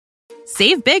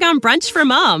Save big on brunch for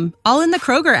mom, all in the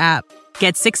Kroger app.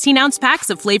 Get 16-ounce packs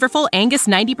of flavorful Angus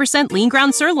 90% lean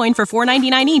ground sirloin for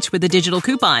 $4.99 each with a digital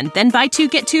coupon. Then buy 2,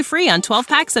 get 2 free on 12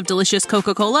 packs of delicious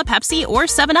Coca-Cola, Pepsi, or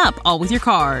 7-Up, all with your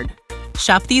card.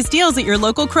 Shop these deals at your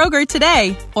local Kroger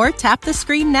today, or tap the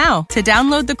screen now to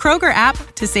download the Kroger app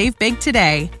to save big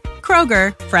today.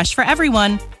 Kroger, fresh for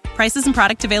everyone. Prices and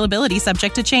product availability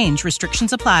subject to change.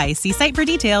 Restrictions apply. See site for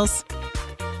details.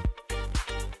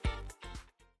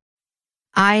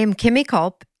 I am Kimmy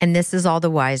Culp, and this is All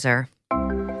the Wiser.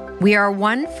 We are a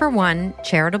one-for-one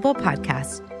charitable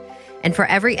podcast, and for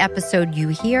every episode you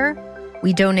hear,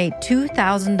 we donate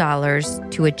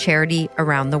 $2,000 to a charity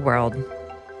around the world.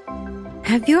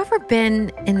 Have you ever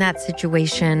been in that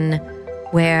situation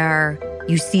where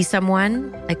you see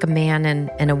someone, like a man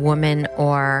and a woman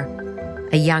or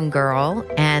a young girl,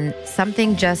 and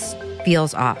something just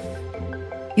feels off?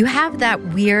 You have that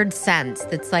weird sense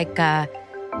that's like a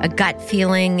gut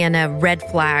feeling and a red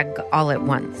flag all at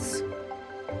once.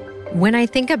 When I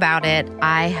think about it,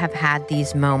 I have had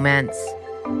these moments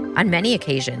on many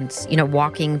occasions,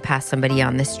 walking past somebody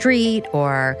on the street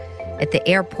or at the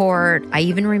airport. I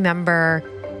even remember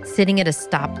sitting at a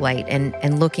stoplight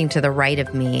and looking to the right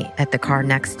of me at the car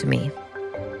next to me.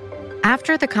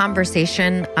 After the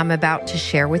conversation I'm about to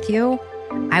share with you,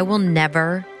 I will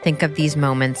never think of these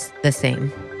moments the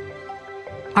same.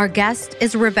 Our guest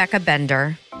is Rebecca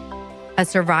Bender, a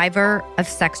survivor of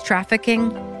sex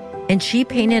trafficking, and she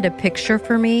painted a picture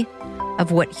for me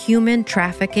of what human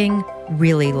trafficking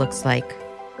really looks like.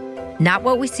 Not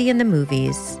what we see in the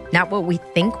movies, not what we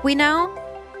think we know.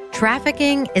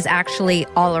 Trafficking is actually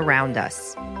all around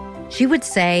us. She would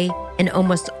say in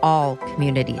almost all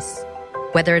communities,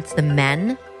 whether it's the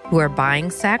men who are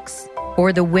buying sex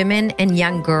or the women and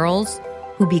young girls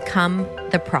who become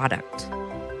the product.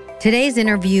 Today's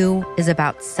interview is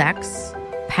about sex,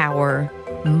 power,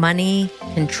 money,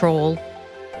 control,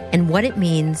 and what it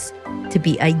means to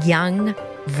be a young,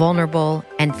 vulnerable,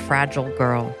 and fragile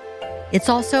girl. It's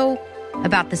also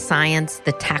about the science,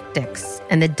 the tactics,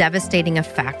 and the devastating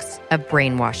effects of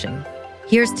brainwashing.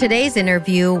 Here's today's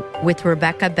interview with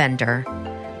Rebecca Bender,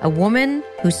 a woman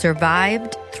who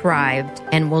survived, thrived,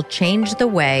 and will change the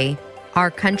way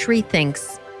our country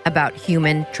thinks about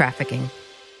human trafficking.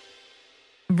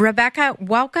 Rebecca,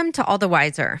 welcome to All the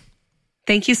Wiser.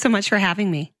 Thank you so much for having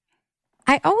me.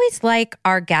 I always like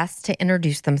our guests to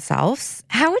introduce themselves.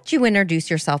 How would you introduce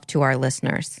yourself to our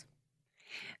listeners?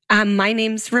 My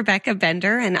name's Rebecca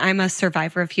Bender, and I'm a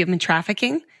survivor of human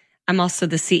trafficking. I'm also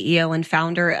the CEO and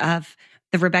founder of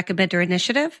the Rebecca Bender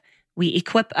Initiative. We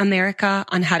equip America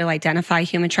on how to identify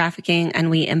human trafficking, and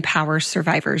we empower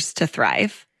survivors to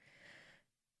thrive.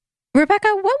 Rebecca,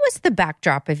 what was the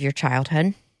backdrop of your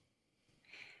childhood?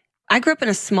 I grew up in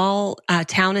a small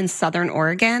town in Southern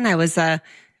Oregon. I was a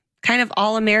kind of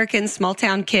all-American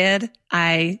small-town kid.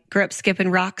 I grew up skipping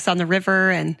rocks on the river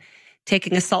and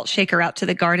taking a salt shaker out to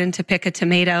the garden to pick a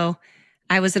tomato.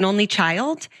 I was an only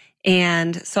child,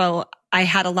 and so I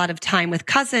had a lot of time with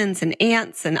cousins and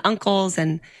aunts and uncles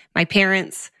and my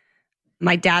parents.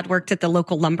 My dad worked at the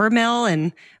local lumber mill,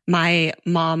 and my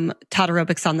mom taught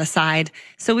aerobics on the side.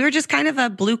 So we were just kind of a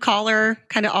blue-collar,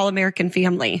 kind of all-American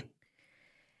family.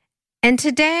 And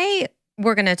today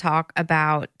we're going to talk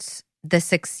about the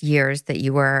 6 years that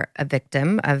you were a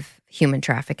victim of human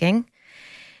trafficking.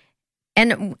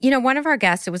 And, one of our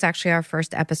guests, it was actually our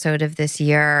first episode of this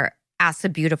year, asked a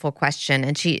beautiful question.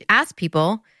 And she asked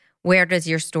people, where does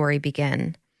your story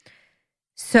begin?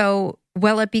 So,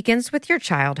 it begins with your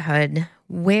childhood.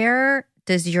 Where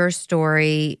does your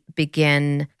story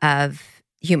begin of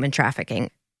human trafficking?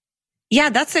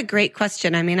 Yeah, that's a great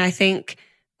question. I mean, I think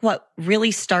what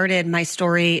really started my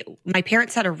story, my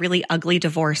parents had a really ugly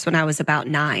divorce when I was about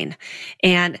 9.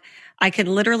 And I can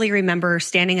literally remember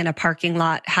standing in a parking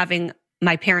lot, having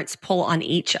my parents pull on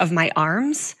each of my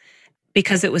arms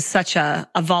because it was such a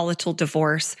volatile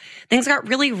divorce. Things got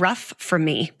really rough for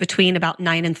me between about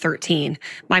 9 and 13.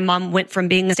 My mom went from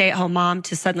being a stay-at-home mom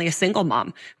to suddenly a single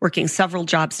mom, working several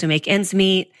jobs to make ends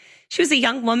meet. She was a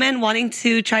young woman wanting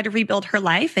to try to rebuild her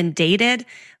life and dated,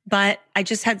 but I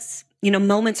just had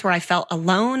moments where I felt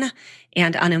alone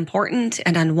and unimportant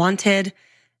and unwanted.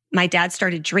 My dad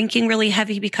started drinking really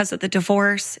heavy because of the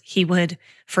divorce. He would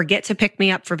forget to pick me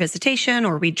up for visitation,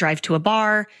 or we'd drive to a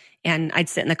bar and I'd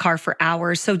sit in the car for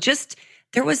hours. So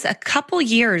there was a couple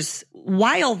years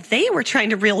while they were trying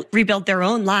to rebuild their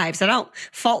own lives. I don't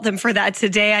fault them for that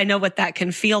today. I know what that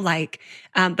can feel like.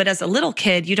 But as a little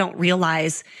kid, you don't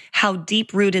realize how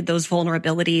deep-rooted those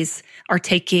vulnerabilities are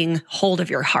taking hold of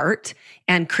your heart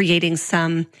and creating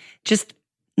some just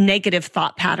negative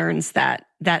thought patterns that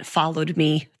that followed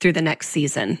me through the next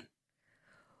season.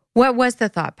 What was the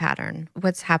thought pattern?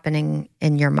 What's happening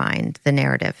in your mind, the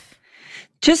narrative?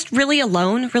 Just really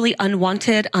alone, really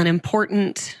unwanted,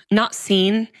 unimportant, not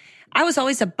seen. I was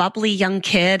always a bubbly young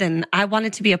kid and I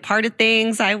wanted to be a part of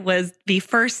things. I was the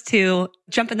first to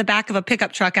jump in the back of a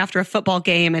pickup truck after a football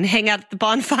game and hang out at the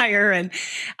bonfire. And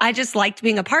I just liked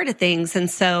being a part of things. And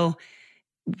so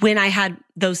when I had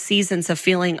those seasons of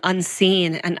feeling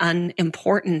unseen and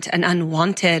unimportant and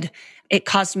unwanted, it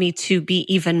caused me to be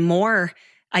even more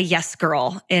a yes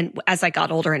girl. And as I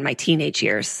got older in my teenage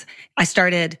years, I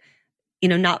started,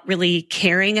 not really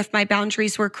caring if my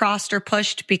boundaries were crossed or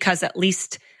pushed, because at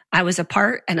least I was a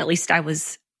part and at least I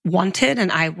was wanted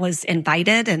and I was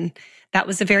invited. And that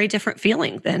was a very different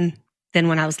feeling than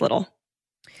when I was little.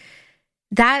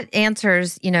 That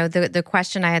answers, the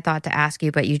question I had thought to ask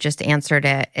you, but you just answered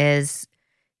it, is,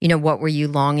 what were you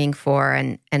longing for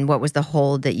and what was the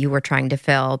hole that you were trying to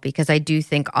fill? Because I do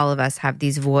think all of us have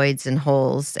these voids and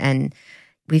holes and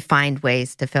we find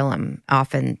ways to fill them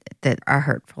often that are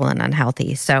hurtful and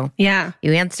unhealthy. So yeah,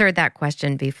 you answered that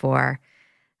question before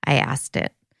I asked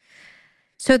it.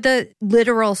 So the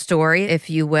literal story, if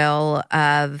you will,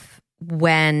 of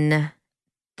when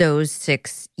those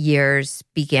 6 years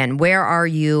begin, where are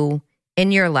you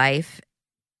in your life?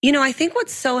 I think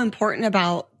what's so important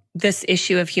about this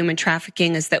issue of human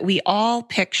trafficking is that we all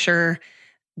picture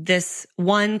this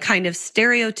one kind of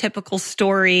stereotypical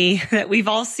story that we've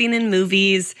all seen in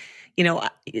movies.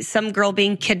 Some girl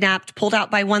being kidnapped, pulled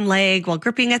out by one leg while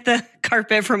gripping at the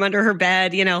carpet from under her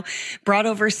bed, brought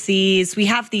overseas. We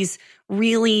have these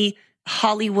really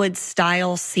Hollywood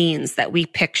style scenes that we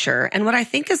picture. And what I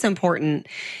think is important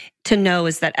to know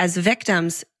is that as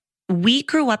victims, we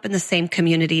grew up in the same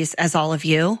communities as all of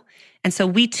you. And so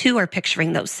we too are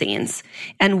picturing those scenes.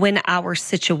 And when our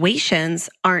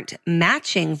situations aren't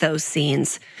matching those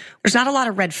scenes, there's not a lot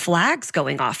of red flags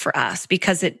going off for us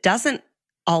because it doesn't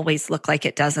always look like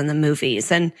it does in the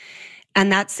movies. And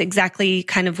that's exactly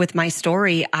kind of with my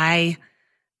story. I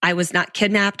was not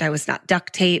kidnapped. I was not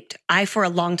duct taped. I, for a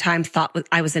long time, thought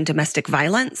I was in domestic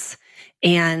violence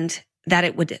and that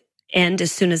it would end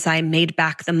as soon as I made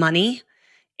back the money.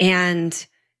 And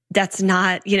that's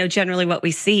not, generally what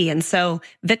we see. And so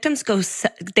victims go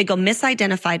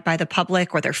misidentified by the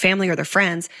public or their family or their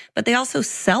friends, but they also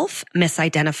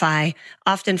self-misidentify,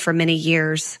 often for many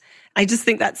years. I just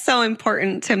think that's so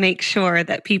important to make sure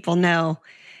that people know,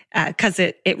 because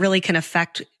it really can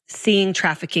affect seeing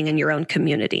trafficking in your own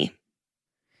community.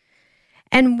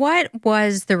 And what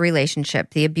was the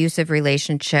relationship, the abusive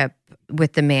relationship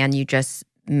with the man you just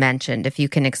mentioned, if you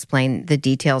can explain the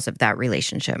details of that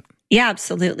relationship? Yeah,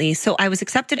 absolutely. So I was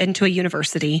accepted into a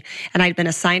university and I'd been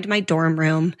assigned my dorm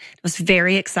room. I was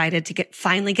very excited to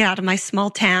finally get out of my small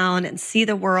town and see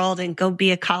the world and go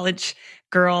be a college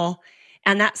girl.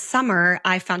 And that summer,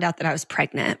 I found out that I was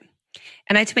pregnant.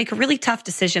 And I had to make a really tough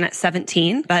decision at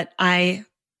 17, but I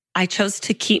chose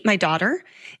to keep my daughter,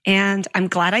 and I'm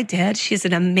glad I did. She's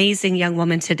an amazing young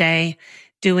woman today,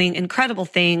 doing incredible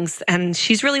things, and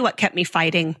she's really what kept me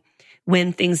fighting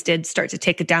when things did start to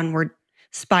take a downward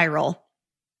spiral.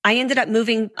 I ended up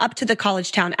moving up to the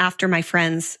college town after my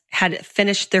friends had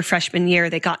finished their freshman year.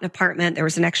 They got an apartment. There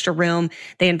was an extra room.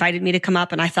 They invited me to come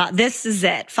up and I thought, this is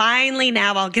it. Finally,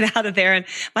 now I'll get out of there. And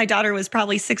my daughter was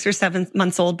probably 6 or 7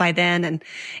 months old by then.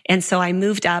 And so I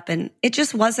moved up and it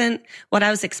just wasn't what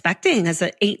I was expecting as an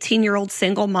 18-year-old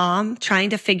single mom trying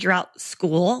to figure out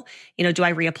school. Do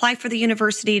I reapply for the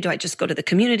university? Do I just go to the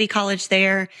community college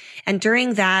there? And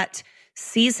during that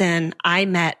season, I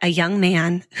met a young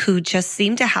man who just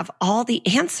seemed to have all the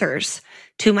answers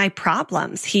to my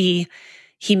problems. He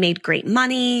made great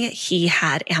money. He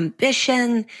had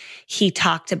ambition. He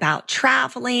talked about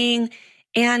traveling,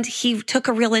 and he took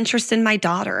a real interest in my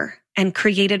daughter and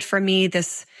created for me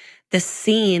this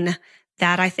scene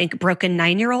that I think broken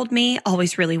 9-year-old me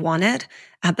always really wanted,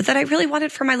 but that I really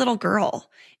wanted for my little girl.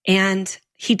 And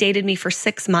he dated me for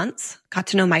 6 months, got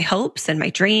to know my hopes and my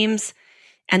dreams.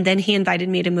 And then he invited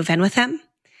me to move in with him.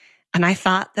 And I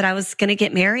thought that I was going to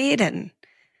get married and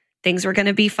things were going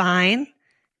to be fine.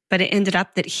 But it ended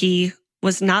up that he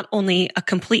was not only a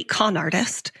complete con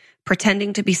artist,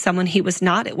 pretending to be someone he was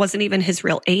not. It wasn't even his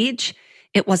real age.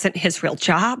 It wasn't his real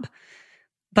job.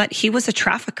 But he was a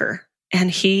trafficker.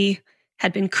 And he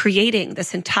had been creating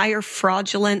this entire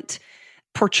fraudulent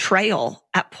portrayal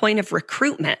at point of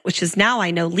recruitment, which is now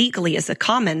I know legally is a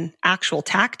common actual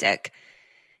tactic.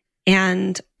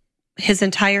 And his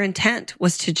entire intent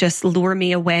was to just lure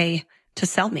me away to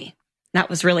sell me. That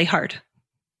was really hard.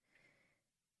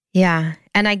 Yeah.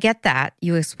 And I get that.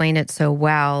 You explain it so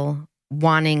well.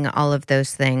 wanting all of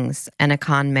those things and a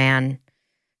con man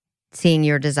seeing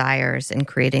your desires and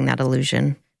creating that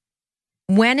illusion.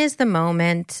 When is the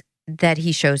moment that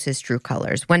he shows his true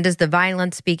colors? When does the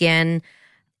violence begin?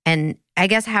 And I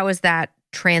guess how is that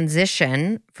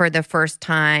transition for the first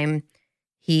time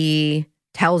he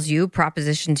tells you,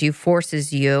 propositions you,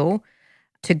 forces you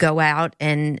to go out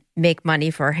and make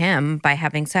money for him by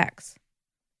having sex?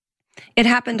 It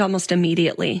happened almost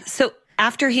immediately. So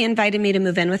after he invited me to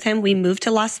move in with him, we moved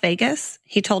to Las Vegas.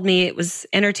 He told me it was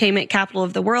entertainment capital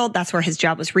of the world. That's where his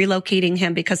job was, relocating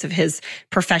him because of his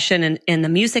profession in the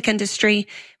music industry,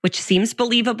 which seems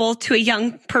believable to a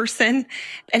young person.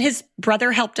 And his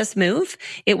brother helped us move.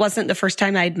 It wasn't the first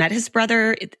time I had met his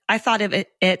brother. I thought of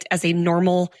it as a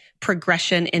normal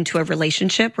progression into a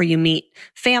relationship where you meet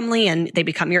family and they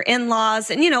become your in-laws.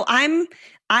 And,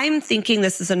 I'm thinking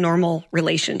this is a normal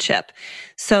relationship.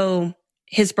 So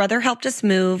his brother helped us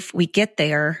move. We get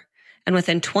there, and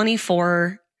within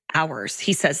 24 hours,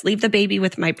 he says, leave the baby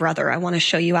with my brother. I want to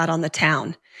show you out on the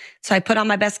town. So I put on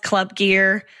my best club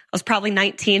gear. I was probably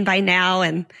 19 by now,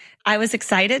 and I was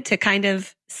excited to kind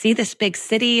of see this big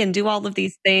city and do all of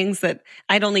these things that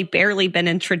I'd only barely been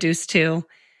introduced to.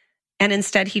 And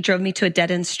instead, he drove me to a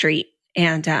dead-end street,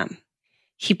 and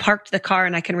he parked the car,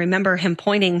 and I can remember him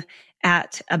pointing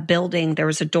at a building. There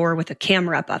was a door with a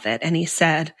camera above it, and he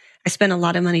said, I spent a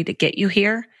lot of money to get you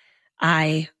here.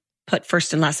 I put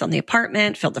first and last on the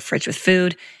apartment, filled the fridge with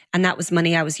food, and that was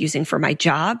money I was using for my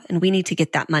job, and we need to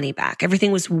get that money back.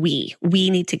 Everything was we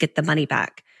need to get the money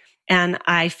back. And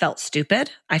I felt stupid.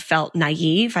 I felt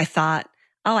naive. I thought,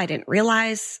 oh, I didn't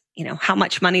realize, how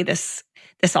much money this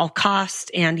all cost.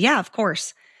 And yeah, of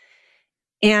course.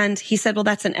 And he said, well,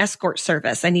 that's an escort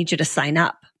service. I need you to sign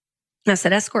up. And I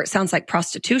said, escort sounds like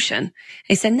prostitution. And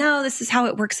he said, no, this is how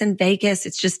it works in Vegas.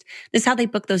 It's just, this is how they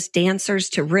book those dancers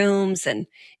to rooms, and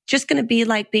just going to be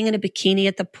like being in a bikini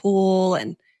at the pool.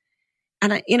 And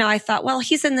I thought, well,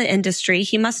 he's in the industry.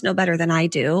 He must know better than I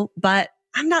do, but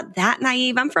I'm not that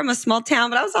naive. I'm from a small town,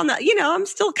 but I was on I'm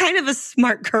still kind of a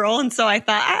smart girl. And so I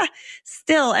thought,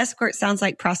 still escort sounds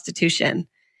like prostitution.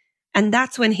 And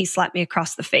that's when he slapped me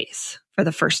across the face for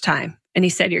the first time. And he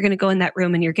said, you're going to go in that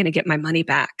room and you're going to get my money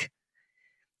back.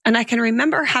 And I can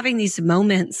remember having these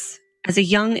moments as a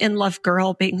young in love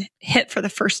girl being hit for the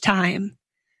first time,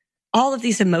 all of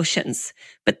these emotions.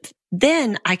 But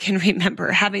then I can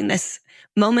remember having this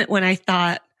moment when I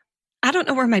thought, I don't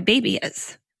know where my baby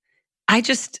is. I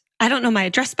don't know my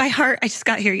address by heart. I just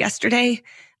got here yesterday.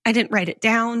 I didn't write it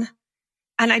down.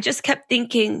 And I just kept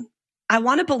thinking, I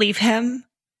want to believe him.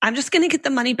 I'm just going to get the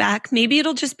money back. Maybe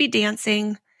it'll just be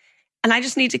dancing. And I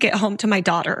just need to get home to my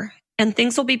daughter, and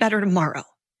things will be better tomorrow.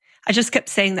 I just kept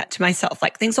saying that to myself,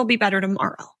 like, things will be better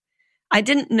tomorrow. I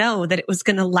didn't know that it was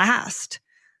going to last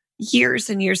years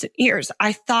and years and years.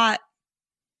 I thought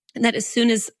that as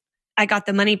soon as I got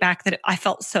the money back, that I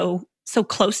felt so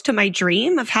close to my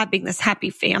dream of having this happy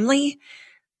family,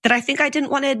 that I think I didn't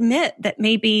want to admit that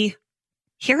maybe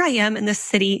here I am in this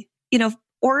city.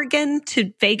 Oregon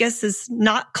to Vegas is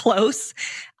not close.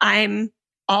 I'm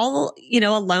all,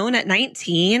 alone at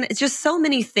 19. It's just so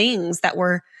many things that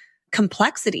were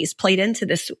complexities played into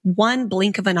this one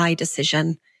blink of an eye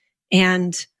decision.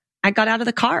 And I got out of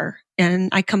the car and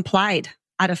I complied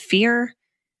out of fear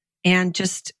and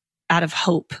just out of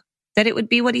hope that it would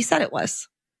be what he said it was.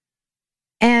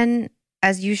 And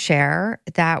as you share,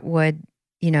 that would,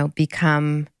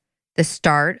 become the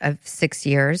start of 6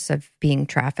 years of being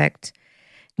trafficked.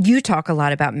 You talk a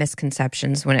lot about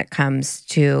misconceptions when it comes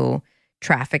to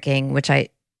trafficking, which I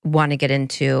want to get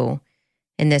into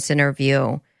in this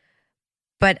interview.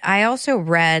 But I also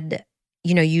read,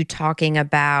 you talking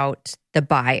about the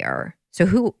buyer. So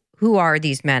who are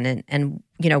these men and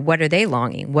what are they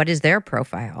longing? What is their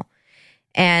profile?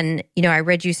 And, I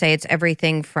read you say it's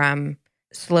everything from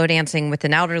slow dancing with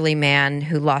an elderly man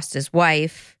who lost his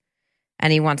wife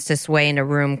and he wants to sway in a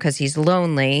room because he's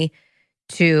lonely,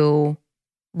 to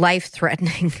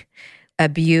life-threatening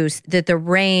abuse, that the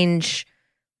range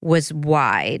was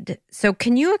wide. So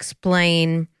can you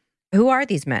explain, who are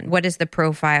these men? What is the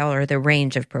profile or the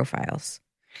range of profiles?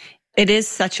 It is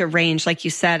such a range, like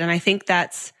you said. And I think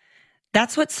that's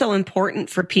what's so important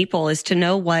for people, is to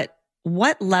know what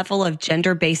level of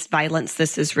gender-based violence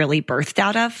this is really birthed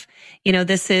out of.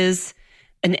 This is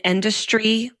an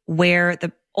industry where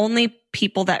the only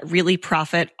people that really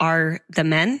profit are the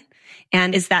men.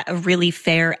 And is that a really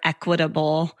fair,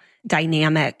 equitable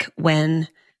dynamic when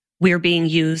we're being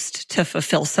used to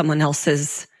fulfill someone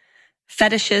else's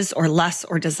fetishes or lusts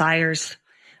or desires?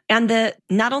 And the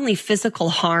not only physical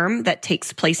harm that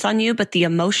takes place on you, but the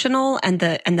emotional and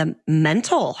the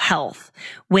mental health.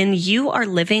 When you are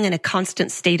living in a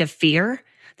constant state of fear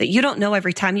that you don't know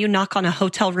every time you knock on a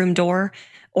hotel room door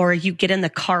or you get in the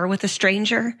car with a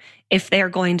stranger, if they're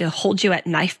going to hold you at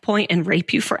knife point and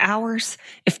rape you for hours,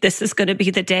 if this is going to be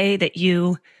the day that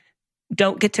you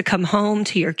don't get to come home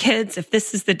to your kids, if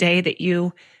this is the day that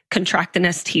you contract an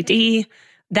STD,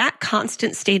 that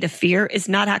constant state of fear is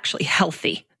not actually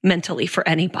healthy mentally for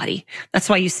anybody. That's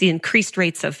why you see increased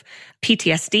rates of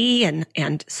PTSD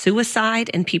and suicide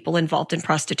in people involved in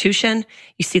prostitution.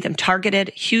 You see them targeted,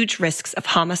 huge risks of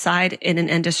homicide in an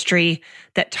industry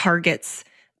that targets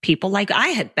people like I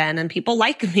had been and people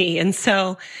like me. And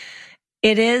so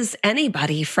it is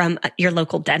anybody from your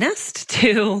local dentist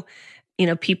to,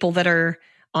 people that are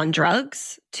on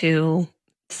drugs to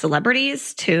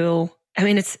celebrities to,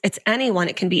 it's anyone.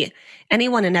 It can be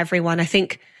anyone and everyone. I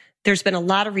think there's been a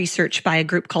lot of research by a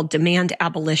group called Demand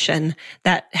Abolition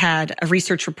that had a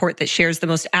research report that shares the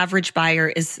most average buyer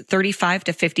is 35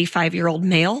 to 55-year-old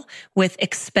male with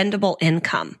expendable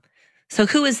income. So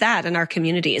who is that in our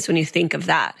communities when you think of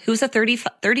that? Who's a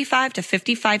 35 to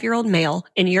 55-year-old male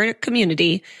in your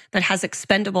community that has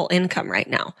expendable income right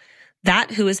now?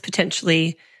 That who is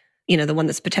potentially, the one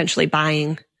that's potentially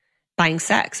buying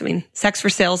sex. Sex for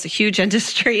sale is a huge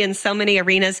industry in so many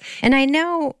arenas. And I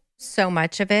know so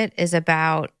much of it is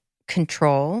about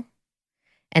control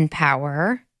and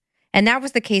power. And that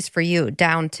was the case for you,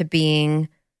 down to being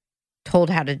told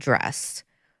how to dress.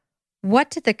 What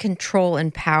did the control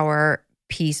and power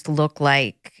piece look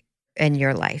like in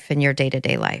your life, in your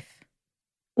day-to-day life?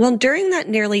 Well, during that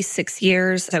nearly 6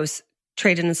 years, I was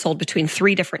traded and sold between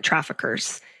 3 different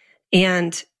traffickers.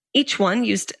 And each one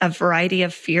used a variety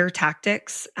of fear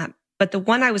tactics. But the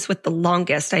one I was with the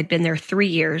longest, I'd been there 3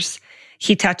 years.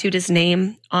 He tattooed his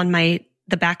name on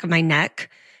the back of my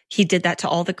neck. He did that to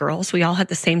all the girls. We all had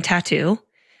the same tattoo.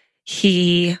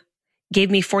 He gave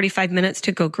me 45 minutes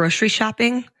to go grocery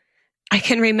shopping. I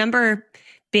can remember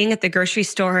being at the grocery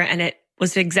store and it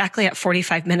was exactly at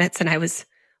 45 minutes and I was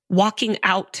walking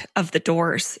out of the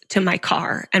doors to my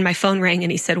car and my phone rang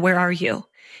and he said, "Where are you?"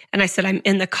 And I said, "I'm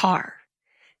in the car."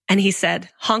 And he said,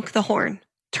 "Honk the horn,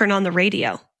 turn on the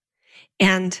radio."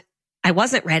 And I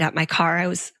wasn't right at my car. I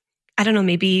was,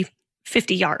 maybe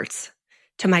 50 yards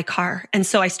to my car. And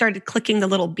so I started clicking the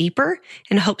little beeper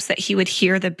in hopes that he would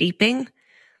hear the beeping.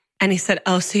 And he said,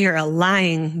 "Oh, so you're a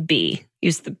lying bee."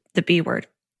 Used the B word.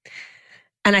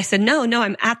 And I said, no,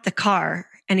 I'm at the car.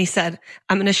 And he said,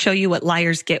 "I'm going to show you what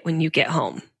liars get when you get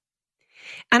home."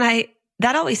 And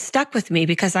that always stuck with me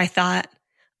because I thought,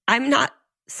 I'm not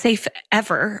safe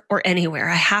ever or anywhere.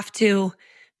 I have to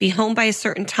be home by a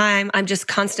certain time. I'm just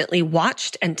constantly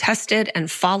watched and tested and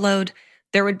followed.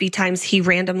 There would be times he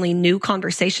randomly knew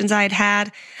conversations I had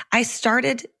had. I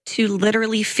started to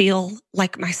literally feel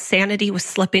like my sanity was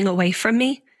slipping away from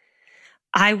me.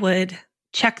 I would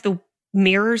check the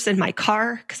mirrors in my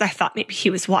car because I thought maybe he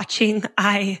was watching.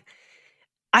 I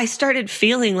started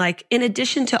feeling like, in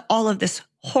addition to all of this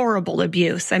horrible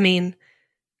abuse,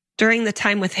 during the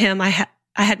time with him, I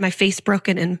had my face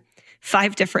broken in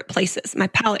 5 different places. My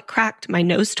palate cracked, my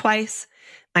nose twice,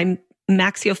 my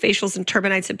maxillofacials and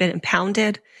turbinates had been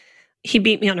impounded. He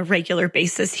beat me on a regular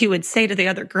basis. He would say to the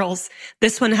other girls,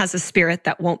 "This one has a spirit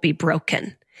that won't be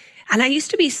broken." And I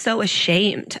used to be so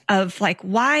ashamed of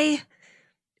why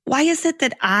is it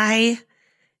that I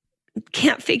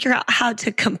can't figure out how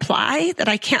to comply, that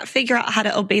I can't figure out how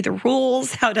to obey the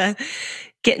rules, how to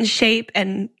get in shape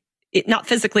and not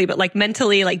physically, but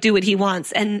mentally, do what he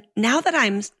wants. And now that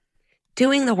I'm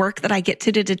doing the work that I get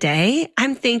to do today,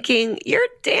 I'm thinking, you're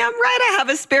damn right I have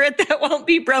a spirit that won't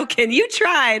be broken. You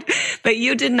tried, but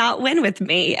you did not win with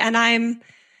me. And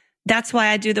that's why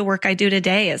I do the work I do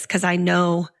today, is because I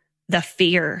know the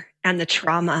fear and the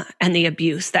trauma and the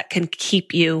abuse that can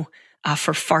keep you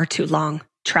for far too long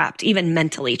trapped, even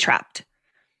mentally trapped.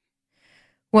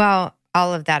 Well,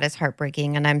 all of that is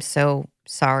heartbreaking, and I'm so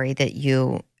sorry that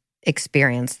you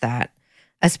experienced that,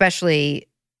 especially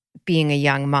being a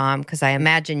young mom, because I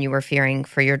imagine you were fearing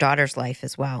for your daughter's life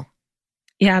as well.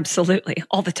 Yeah, absolutely.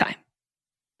 All the time.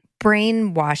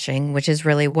 Brainwashing, which is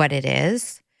really what it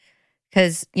is,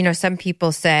 because, some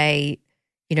people say,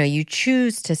 you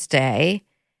choose to stay,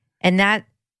 and that,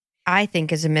 I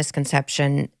think, is a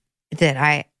misconception that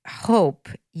I hope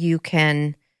you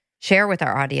can share with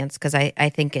our audience, because I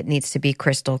think it needs to be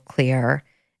crystal clear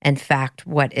and fact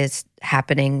what is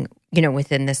happening,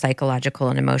 within the psychological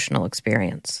and emotional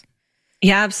experience.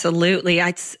 Yeah, absolutely.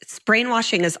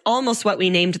 Brainwashing is almost what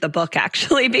we named the book,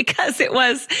 actually, because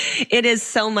it is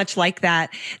so much like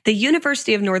that. The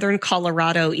University of Northern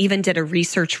Colorado even did a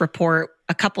research report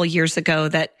a couple years ago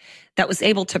that was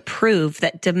able to prove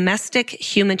that domestic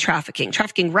human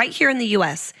trafficking right here in the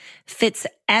US, fits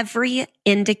every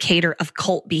indicator of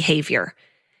cult behavior.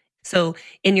 So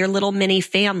in your little mini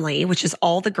family, which is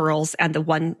all the girls and the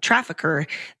one trafficker,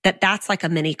 that's like a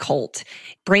mini cult.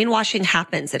 Brainwashing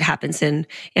happens. It happens in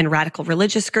radical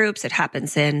religious groups. It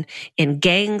happens in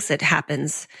gangs. It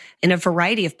happens in a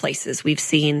variety of places. We've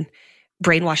seen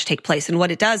brainwash take place. And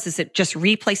what it does is it just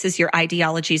replaces your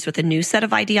ideologies with a new set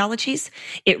of ideologies.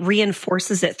 It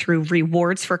reinforces it through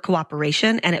rewards for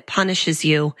cooperation, and it punishes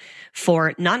you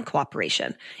for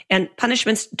non-cooperation. And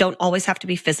punishments don't always have to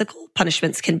be physical.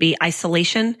 Punishments can be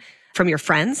isolation from your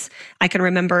friends. I can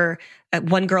remember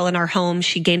one girl in our home,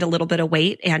 she gained a little bit of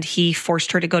weight and he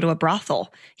forced her to go to a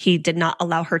brothel. He did not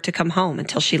allow her to come home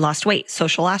until she lost weight.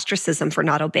 Social ostracism for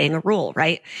not obeying a rule,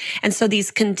 right? And so these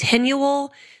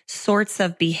continual sorts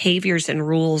of behaviors and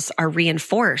rules are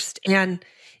reinforced. And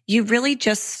you really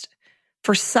just,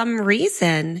 for some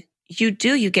reason, you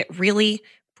get really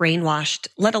brainwashed,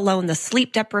 let alone the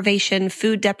sleep deprivation,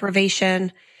 food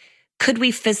deprivation. Could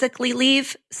we physically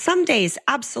leave? Some days,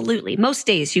 absolutely. Most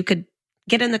days you could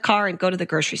get in the car and go to the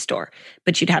grocery store,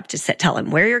 but you'd have to tell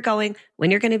him where you're going,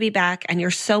 when you're going to be back. And you're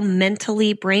so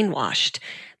mentally brainwashed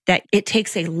that it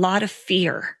takes a lot of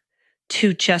fear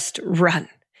to just run.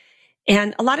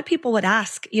 And a lot of people would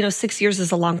ask, 6 years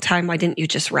is a long time. Why didn't you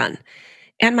just run?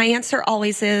 And my answer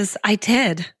always is, I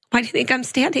did. Why do you think I'm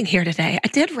standing here today? I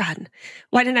did run.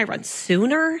 Why didn't I run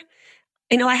sooner?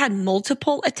 I had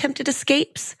multiple attempted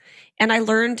escapes, and I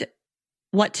learned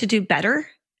what to do better.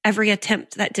 Every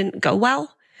attempt that didn't go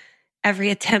well, every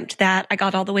attempt that I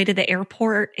got all the way to the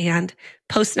airport, and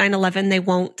post 9/11, they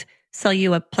won't sell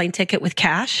you a plane ticket with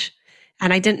cash.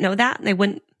 And I didn't know that. And they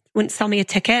wouldn't sell me a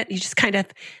ticket. You just kind of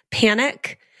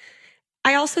panic.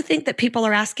 I also think that people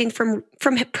are asking from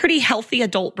pretty healthy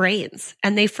adult brains,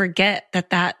 and they forget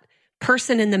that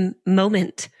person in the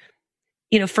moment,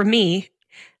 for me,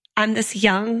 I'm this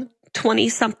young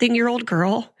 20-something-year-old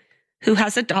girl who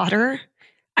has a daughter.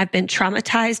 I've been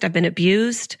traumatized. I've been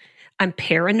abused. I'm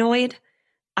paranoid.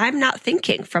 I'm not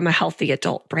thinking from a healthy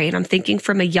adult brain. I'm thinking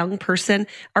from a young person.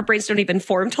 Our brains don't even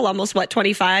form till almost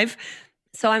 25.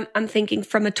 So I'm thinking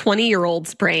from a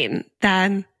 20-year-old's brain,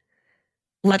 then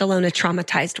let alone a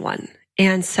traumatized one.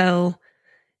 And so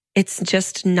it's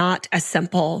just not as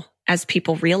simple as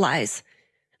people realize.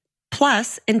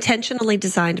 Plus, intentionally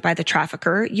designed by the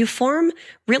trafficker, you form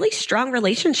really strong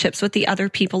relationships with the other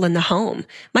people in the home.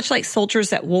 Much like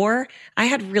soldiers at war, I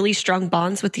had really strong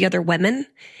bonds with the other women.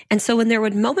 And so when there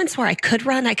were moments where I could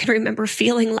run, I can remember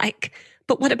feeling like,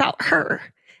 but what about her?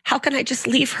 How can I just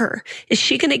leave her? Is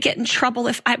she going to get in trouble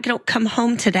if I don't come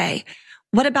home today?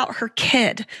 What about her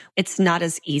kid? It's not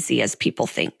as easy as people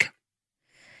think.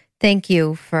 Thank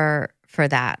you for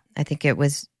that. I think it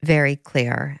was very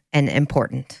clear and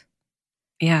important.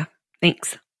 Yeah,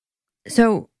 thanks.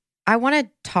 So I want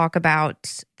to talk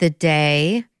about the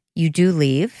day you do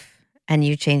leave and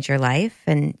you change your life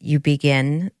and you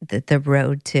begin the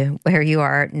road to where you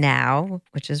are now,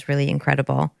 which is really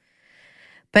incredible.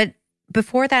 But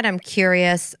before that, I'm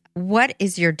curious, what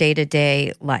is your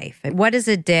day-to-day life? What does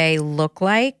a day look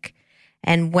like?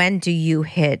 And when do you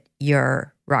hit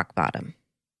your rock bottom?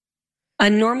 A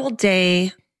normal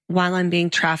day while I'm being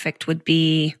trafficked would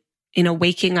be,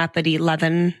 waking up at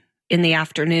 11 in the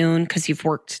afternoon because you've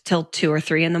worked till 2 or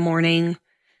 3 in the morning.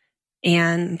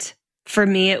 And for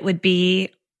me, it would be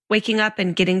waking up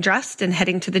and getting dressed and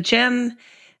heading to the gym,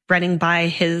 running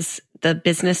by the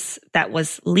business that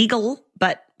was legal,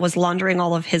 but was laundering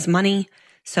all of his money.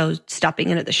 So stopping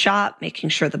in at the shop, making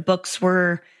sure the books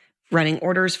were running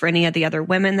orders for any of the other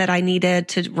women that I needed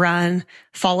to run,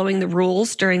 following the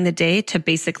rules during the day to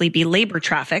basically be labor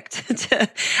trafficked.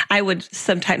 I would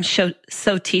sometimes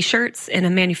sew t-shirts in a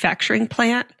manufacturing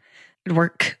plant. I'd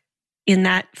work in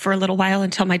that for a little while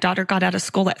until my daughter got out of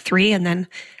school at 3. And then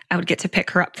I would get to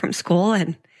pick her up from school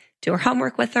and do her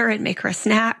homework with her and make her a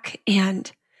snack. And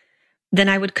then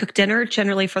I would cook dinner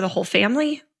generally for the whole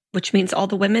family, which means all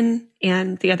the women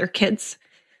and the other kids.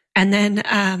 And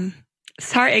then,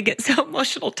 sorry, I get so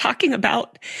emotional talking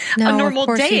about a normal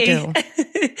day.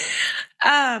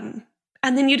 And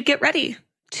then you'd get ready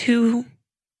to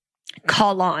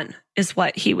call on, is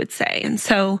what he would say. And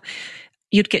so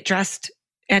you'd get dressed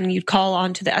and you'd call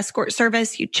on to the escort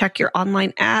service. You'd check your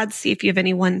online ads, see if you have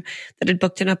anyone that had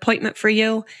booked an appointment for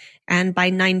you. And by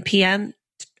 9 p.m.,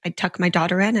 I'd tuck my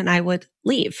daughter in and I would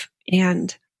leave.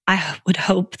 And I would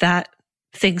hope that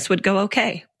things would go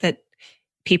okay, that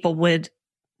people would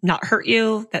not hurt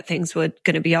you, that things would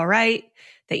going to be all right,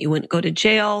 that you wouldn't go to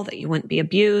jail, that you wouldn't be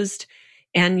abused.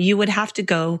 And you would have to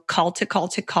go call to call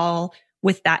to call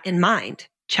with that in mind,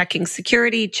 checking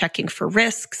security, checking for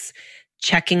risks,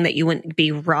 checking that you wouldn't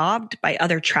be robbed by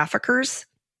other traffickers.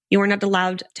 You were not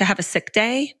allowed to have a sick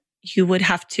day. You would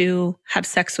have to have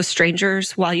sex with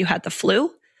strangers while you had the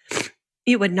flu.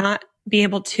 You would not be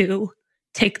able to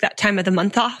take that time of the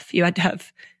month off. You had to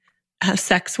have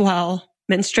sex while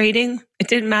menstruating. It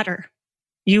didn't matter.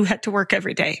 You had to work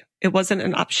every day. It wasn't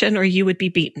an option, or you would be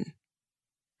beaten.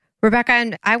 Rebecca,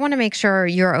 and I want to make sure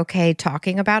you're okay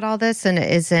talking about all this and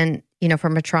it isn't,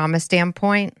 from a trauma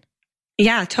standpoint.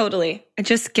 Yeah, totally. I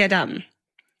just get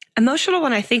emotional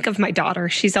when I think of my daughter.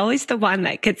 She's always the one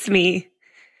that gets me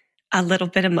a little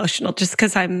bit emotional just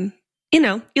because I'm,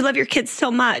 you love your kids so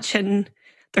much. And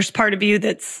there's part of you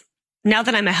that's, now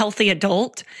that I'm a healthy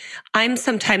adult, I'm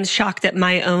sometimes shocked at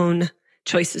my own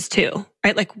choices too,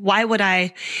 right? Like, why would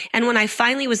I? And when I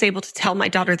finally was able to tell my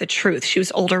daughter the truth, she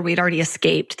was older, we'd already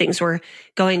escaped, things were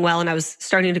going well, and I was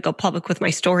starting to go public with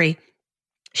my story.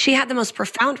 She had the most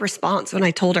profound response when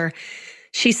I told her.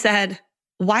 She said,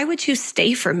 "Why would you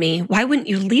stay from me? Why wouldn't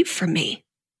you leave from me?"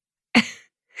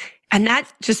 And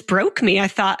that just broke me. I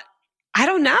thought, I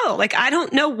don't know. Like, I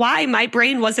don't know why my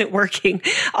brain wasn't working.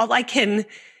 All I can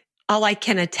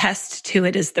attest to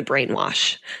it is the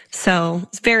brainwash. So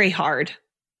it's very hard.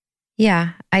 Yeah,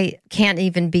 I can't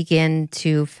even begin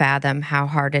to fathom how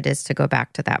hard it is to go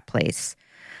back to that place,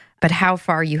 but how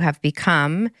far you have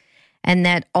become, and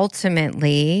that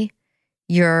ultimately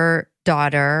your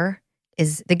daughter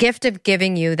is the gift of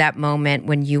giving you that moment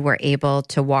when you were able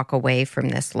to walk away from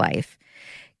this life.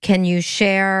 Can you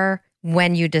share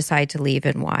when you decide to leave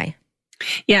and why?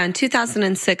 Yeah, in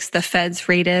 2006, the feds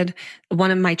raided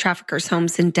one of my traffickers'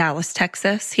 homes in Dallas,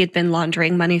 Texas. He had been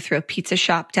laundering money through a pizza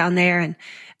shop down there. And,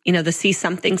 the see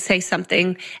something, say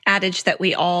something adage that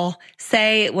we all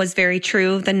say was very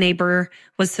true. The neighbor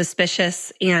was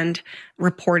suspicious and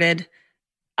reported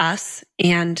us,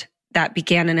 and that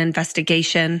began an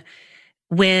investigation.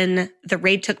 When the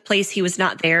raid took place, he was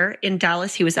not there in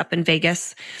Dallas. He was up in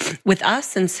Vegas with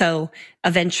us. And so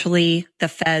eventually the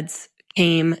feds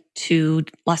came to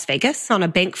Las Vegas on a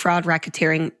bank fraud,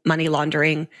 racketeering, money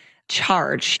laundering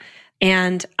charge.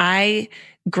 And I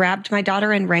grabbed my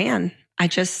daughter and ran. I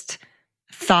just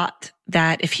thought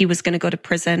that if he was going to go to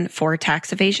prison for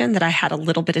tax evasion, that I had a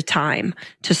little bit of time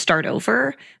to start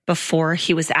over before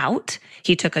he was out.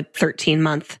 He took a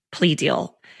 13-month plea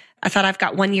deal. I thought, I've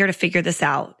got 1 year to figure this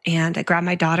out. And I grabbed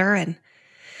my daughter and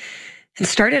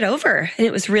started over. And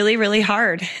it was really, really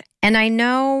hard. And I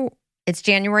know it's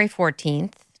January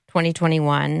 14th,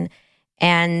 2021,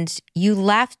 and you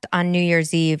left on New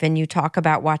Year's Eve, and you talk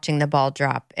about watching the ball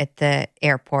drop at the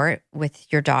airport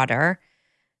with your daughter,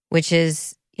 which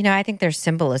is, I think there's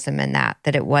symbolism in that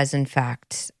it was in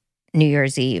fact New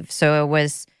Year's Eve. So it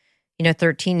was,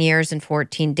 13 years and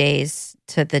 14 days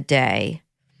to the day.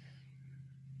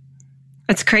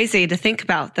 It's crazy to think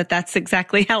about that. That's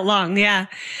exactly how long. Yeah.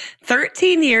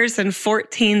 13 years and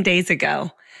 14 days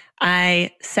ago,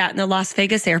 I sat in the Las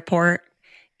Vegas airport,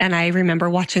 and I remember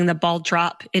watching the ball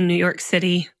drop in New York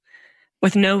City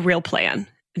with no real plan.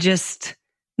 Just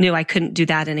knew I couldn't do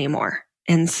that anymore.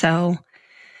 And so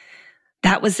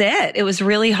that was it. It was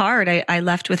really hard. I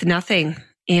left with nothing,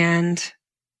 and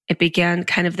it began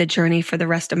kind of the journey for the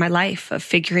rest of my life of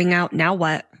figuring out, now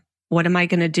what? What am I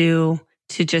going to do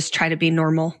to just try to be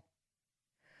normal?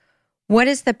 What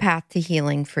is the path to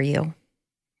healing for you?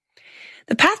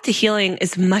 The path to healing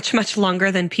is much, much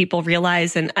longer than people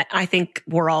realize. And I think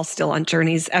we're all still on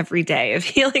journeys every day of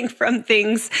healing from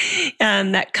things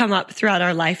that come up throughout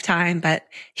our lifetime. But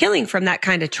healing from that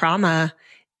kind of trauma,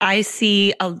 I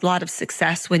see a lot of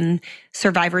success when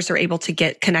survivors are able to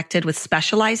get connected with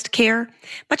specialized care,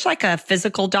 much like a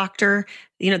physical doctor.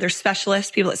 There's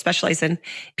specialists, people that specialize in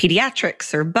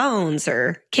pediatrics or bones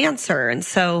or cancer. And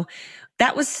so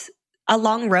that was a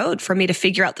long road for me to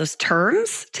figure out those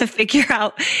terms, to figure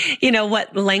out,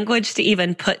 what language to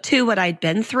even put to what I'd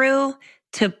been through,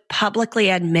 to publicly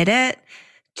admit it,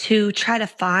 to try to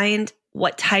find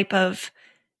what type of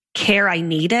care I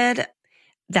needed.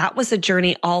 That was a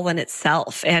journey all in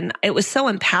itself. And it was so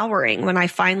empowering when I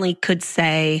finally could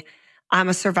say, I'm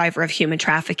a survivor of human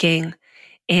trafficking,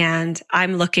 and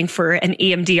I'm looking for an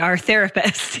EMDR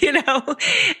therapist,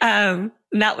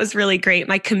 that was really great.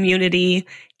 My community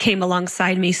came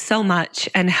alongside me so much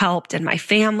and helped, and my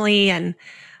family. And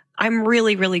I'm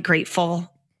really, really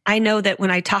grateful. I know that when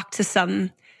I talk to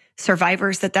some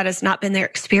survivors that has not been their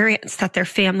experience, that their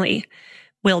family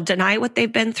will deny what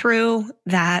they've been through,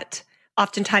 that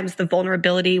Oftentimes the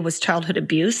vulnerability was childhood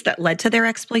abuse that led to their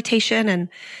exploitation, and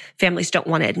families don't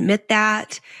want to admit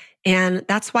that. And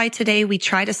that's why today we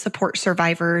try to support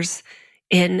survivors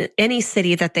in any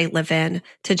city that they live in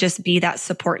to just be that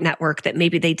support network that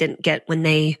maybe they didn't get when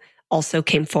they also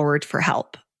came forward for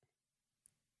help.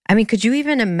 I mean, could you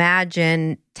even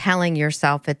imagine telling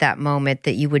yourself at that moment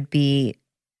that you would be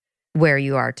where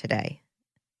you are today?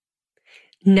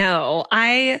 No,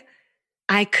 I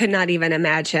could not even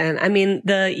imagine. I mean,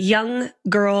 the young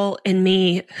girl in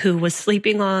me who was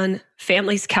sleeping on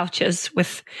families' couches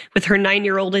with her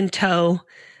 9-year-old in tow,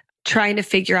 trying to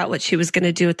figure out what she was going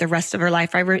to do with the rest of her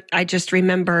life. I just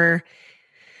remember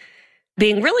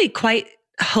being really quite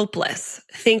hopeless,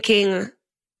 thinking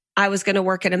I was going to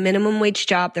work at a minimum wage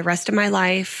job the rest of my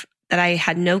life, that I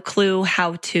had no clue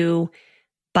how to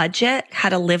budget, how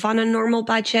to live on a normal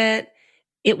budget.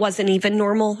 It wasn't even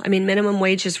normal. I mean, minimum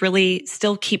wage is really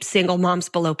still keeps single moms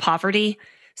below poverty.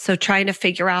 So trying to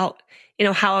figure out,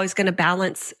 how I was going to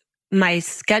balance my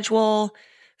schedule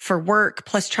for work,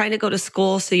 plus trying to go to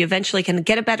school so you eventually can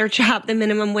get a better job than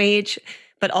minimum wage,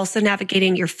 but also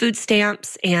navigating your food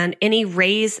stamps, and any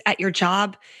raise at your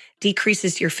job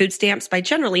decreases your food stamps by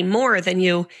generally more than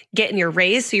you get in your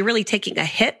raise. So you're really taking a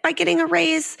hit by getting a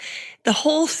raise. The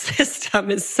whole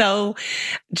system is so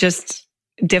just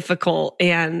difficult.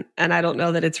 And I don't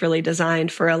know that it's really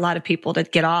designed for a lot of people to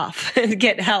get off and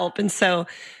get help. And so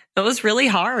it was really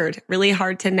hard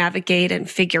to navigate and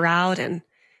figure out. And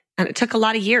it took a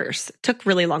lot of years. It took a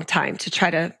really long time to try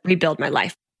to rebuild my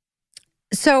life.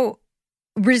 So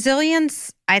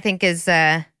resilience, I think, is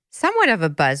somewhat of a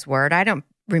buzzword. I don't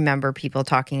remember people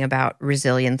talking about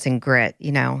resilience and grit,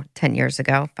 10 years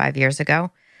ago, 5 years ago.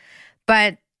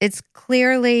 But it's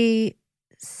clearly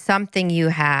something you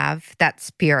have, that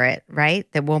spirit,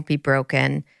 right, that won't be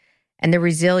broken, and the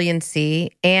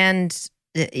resiliency, and,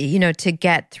 to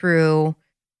get through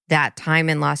that time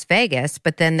in Las Vegas,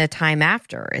 but then the time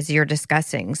after, as you're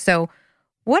discussing. So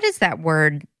what does that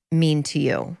word mean to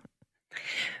you?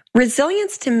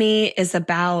 Resilience to me is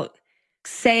about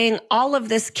saying all of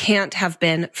this can't have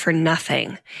been for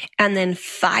nothing, and then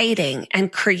fighting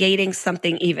and creating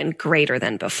something even greater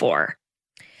than before.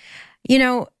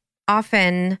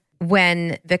 Often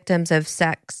when victims of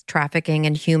sex trafficking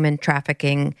and human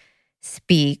trafficking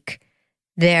speak,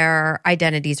 their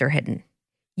identities are hidden.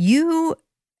 You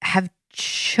have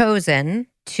chosen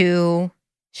to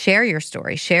share your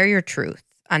story, share your truth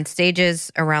on stages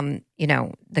around,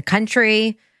 the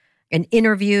country, in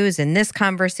interviews, in this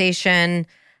conversation,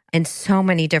 in so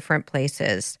many different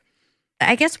places.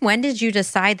 I guess, when did you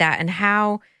decide that, and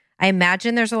how? I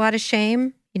imagine there's a lot of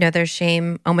shame. There's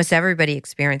shame. Almost everybody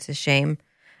experiences shame,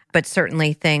 but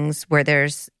certainly things where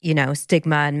there's,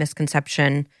 stigma and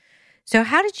misconception. So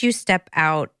how did you step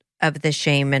out of the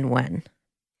shame, and when?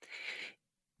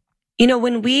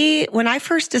 When I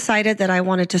first decided that I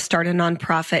wanted to start a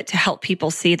nonprofit to help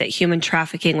people see that human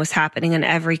trafficking was happening in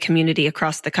every community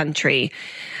across the country,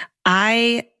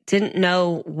 I didn't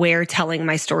know where telling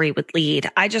my story would lead.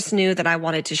 I just knew that I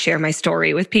wanted to share my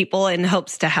story with people in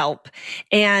hopes to help.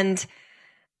 And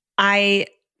I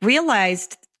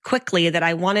realized quickly that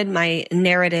I wanted my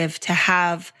narrative to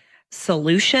have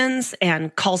solutions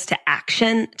and calls to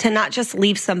action, to not just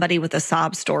leave somebody with a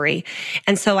sob story.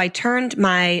 And so I turned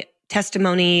my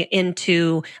testimony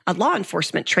into a law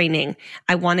enforcement training.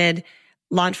 I wanted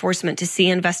law enforcement to see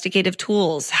investigative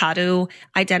tools, how to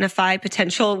identify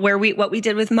potential what we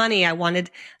did with money. I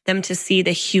wanted them to see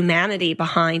the humanity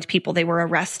behind people they were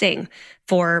arresting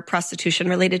for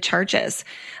prostitution-related charges.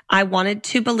 I wanted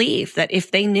to believe that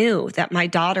if they knew that my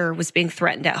daughter was being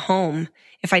threatened at home,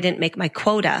 if I didn't make my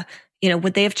quota,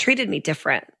 would they have treated me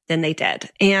different than they did?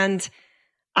 And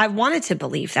I wanted to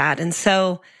believe that. And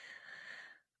so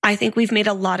I think we've made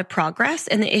a lot of progress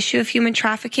in the issue of human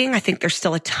trafficking. I think there's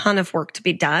still a ton of work to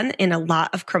be done in a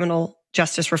lot of criminal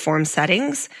justice reform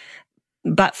settings.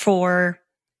 But for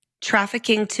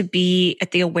trafficking to be at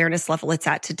the awareness level it's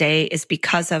at today is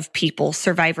because of people,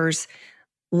 survivors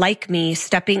like me,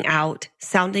 stepping out,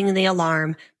 sounding the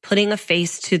alarm, putting a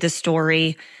face to the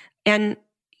story. And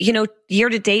year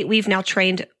to date, we've now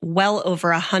trained well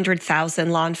over 100,000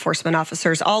 law enforcement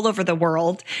officers all over the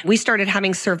world. We started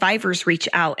having survivors reach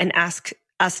out and ask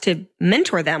us to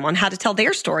mentor them on how to tell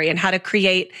their story and how to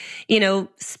create,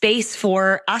 space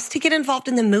for us to get involved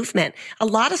in the movement. A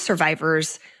lot of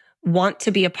survivors want to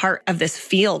be a part of this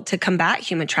field to combat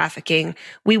human trafficking.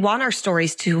 We want our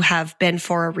stories to have been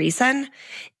for a reason.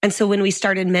 And so when we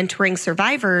started mentoring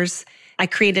survivors, I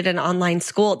created an online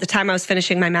school. At the time I was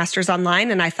finishing my master's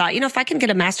online, and I thought, if I can get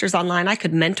a master's online, I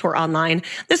could mentor online.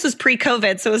 This was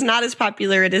pre-COVID, so it was not as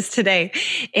popular as it is today.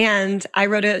 And I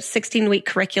wrote a 16-week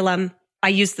curriculum. I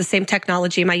used the same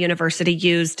technology my university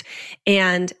used,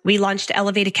 and we launched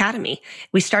Elevate Academy.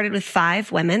 We started with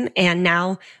 5 women, and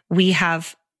now we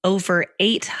have over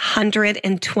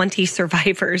 820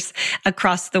 survivors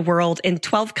across the world in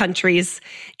 12 countries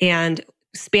and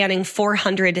spanning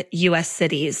 400 US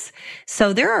cities.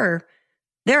 So there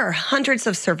are hundreds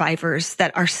of survivors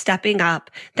that are stepping up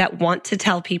that want to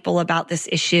tell people about this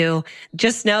issue.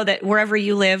 Just know that wherever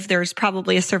you live, there's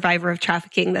probably a survivor of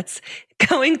trafficking that's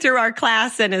going through our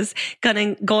class and it's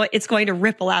going to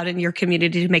ripple out in your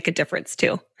community to make a difference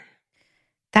too.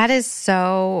 That is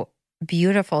so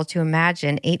beautiful to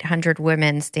imagine 800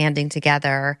 women standing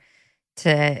together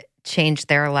to change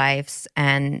their lives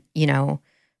and,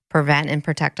 prevent and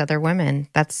protect other women.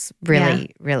 That's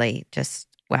really, really just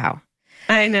wow.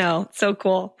 I know. So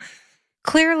cool.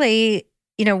 Clearly,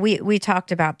 we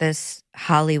talked about this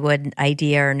Hollywood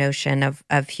idea or notion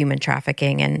of human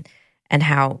trafficking and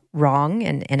how wrong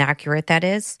and inaccurate that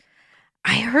is.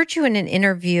 I heard you in an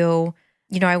interview,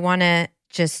 I want to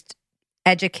just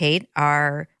educate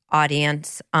our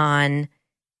audience on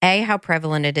A, how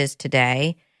prevalent it is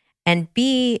today, and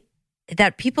B,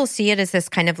 that people see it as this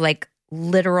kind of like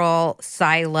literal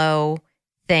silo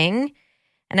thing.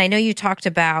 And I know you talked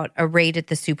about a raid at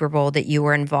the Super Bowl that you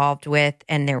were involved with,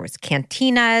 and there was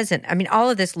cantinas, and all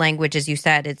of this language, as you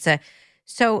said,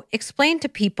 so explain to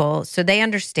people so they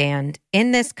understand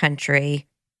in this country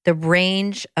the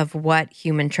range of what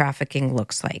human trafficking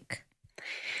looks like.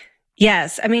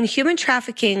 Yes. Human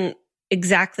trafficking,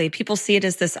 exactly. People see it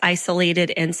as this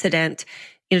isolated incident.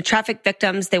 Traffic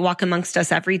victims, they walk amongst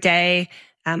us every day.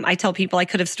 I tell people I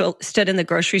could have stood in the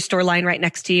grocery store line right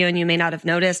next to you and you may not have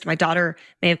noticed. My daughter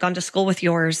may have gone to school with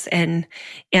yours and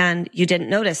you didn't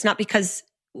notice. Not because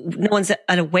no one's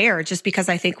unaware, just because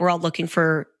I think we're all looking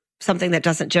for something that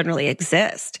doesn't generally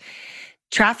exist.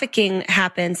 Trafficking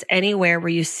happens anywhere where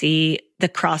you see the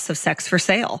cross of sex for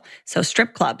sale. So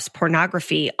strip clubs,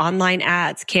 pornography, online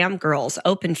ads, cam girls,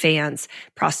 open fans,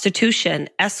 prostitution,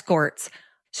 escorts,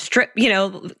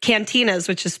 cantinas,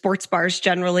 which is sports bars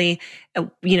generally.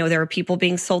 There are people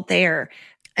being sold there.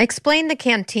 Explain the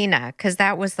cantina, because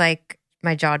that was like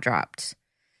my jaw dropped.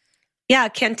 Yeah,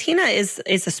 cantina is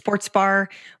a sports bar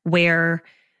where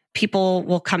people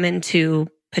will come in to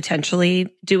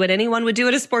potentially do what anyone would do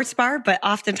at a sports bar. But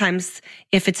oftentimes,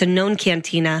 if it's a known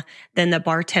cantina, then the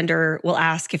bartender will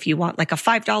ask if you want like a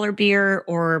 $5 beer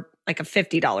or like a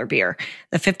 $50 beer.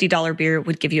 The $50 beer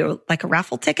would give you like a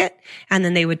raffle ticket, and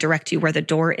then they would direct you where the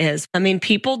door is.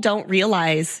 People don't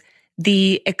realize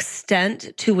the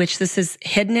extent to which this is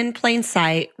hidden in plain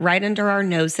sight, right under our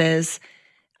noses.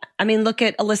 Look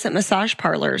at illicit massage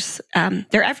parlors.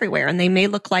 They're everywhere, and they may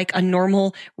look like a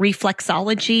normal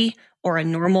reflexology or a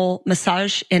normal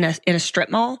massage in a strip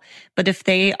mall. But if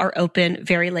they are open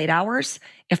very late hours,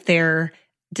 if they're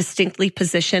distinctly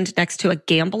positioned next to a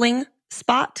gambling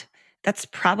spot, that's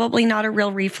probably not a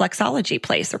real reflexology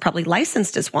place. They're probably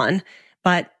licensed as one.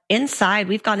 But inside,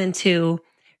 we've gone into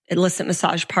illicit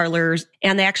massage parlors,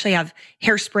 and they actually have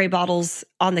hairspray bottles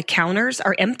on the counters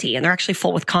are empty, and they're actually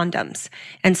full with condoms.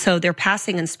 And so they're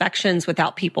passing inspections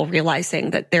without people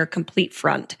realizing that they're a complete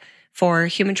front for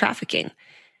human trafficking.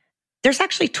 There's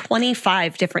actually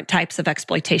 25 different types of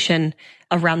exploitation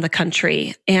around the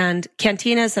country, and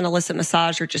cantinas and illicit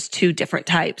massage are just 2 different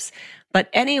types. But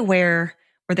anywhere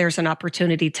where there's an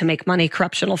opportunity to make money,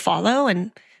 corruption will follow,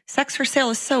 and sex for sale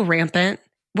is so rampant.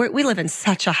 We live in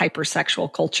such a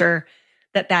hypersexual culture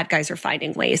that bad guys are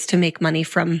finding ways to make money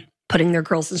from putting their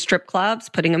girls in strip clubs,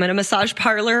 putting them in a massage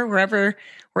parlor,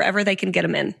 wherever they can get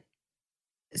them in.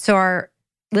 So our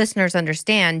listeners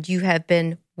understand you have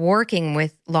been working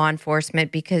with law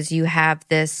enforcement because you have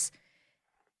this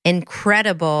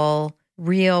incredible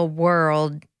real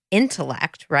world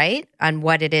intellect, right? On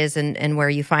what it is and where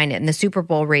you find it. And the Super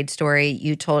Bowl raid story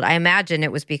you told, I imagine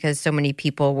it was because so many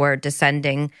people were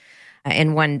descending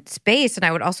in one space. And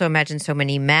I would also imagine so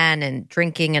many men and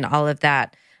drinking and all of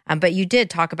that. But you did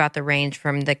talk about the range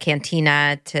from the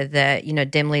cantina to the,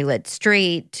 dimly lit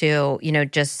street to,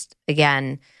 just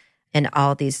again, in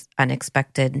all these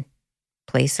unexpected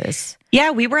places.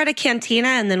 Yeah, we were at a cantina,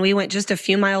 and then we went just a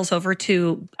few miles over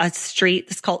to a street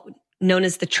that's known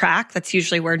as the Track. That's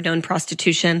usually where known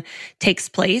prostitution takes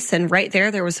place. And right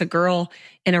there was a girl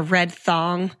in a red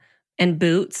thong and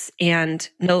boots and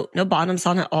no bottoms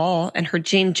on at all. And her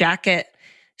jean jacket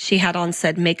she had on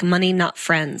said, "Make money, not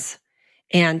friends."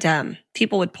 And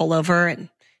people would pull over and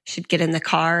she'd get in the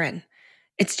car, and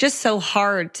it's just so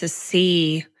hard to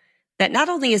see that not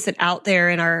only is it out there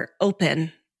in our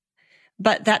open,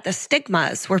 but that the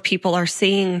stigmas where people are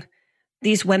seeing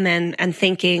these women and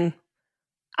thinking,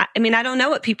 I mean, I don't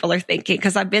know what people are thinking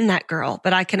because I've been that girl,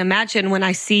 but I can imagine when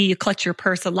I see you clutch your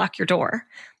purse and lock your door,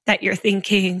 that you're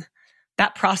thinking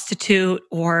that prostitute,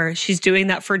 or she's doing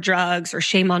that for drugs, or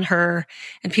shame on her.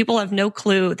 And people have no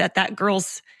clue that that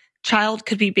girl's child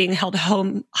could be being held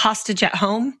hostage at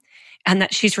home, and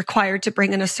that she's required to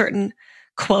bring in a certain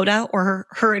quota, or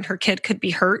her and her kid could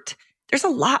be hurt. There's a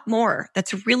lot more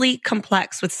that's really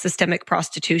complex with systemic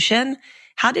prostitution.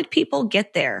 How did people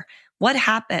get there? What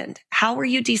happened? How were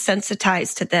you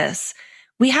desensitized to this?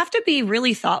 We have to be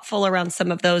really thoughtful around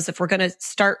some of those if we're going to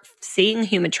start seeing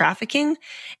human trafficking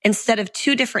instead of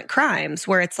two different crimes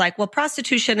where it's like, well,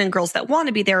 prostitution and girls that want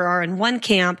to be there are in one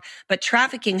camp, but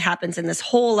trafficking happens in this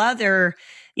whole other,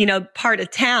 part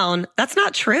of town. That's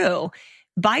not true.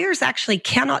 Buyers actually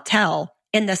cannot tell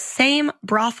in the same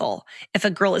brothel if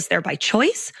a girl is there by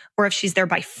choice or if she's there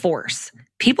by force.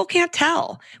 People can't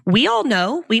tell. We all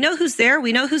know. We know who's there.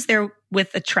 We know who's there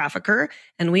with the trafficker,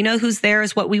 and we know who's there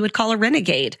as what we would call a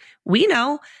renegade. We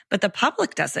know, but the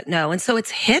public doesn't know. And so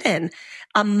it's hidden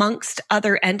amongst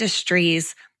other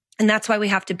industries. And that's why we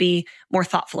have to be more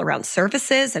thoughtful around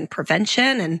services and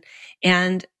prevention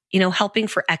and helping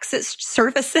for exit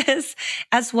services,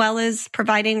 as well as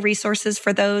providing resources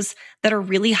for those that are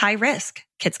really high risk.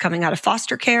 Kids coming out of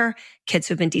foster care, kids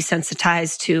who've been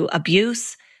desensitized to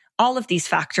abuse. All of these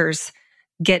factors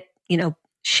get,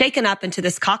 shaken up into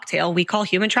this cocktail we call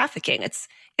human trafficking. It's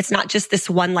not just this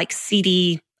one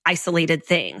seedy, isolated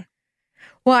thing.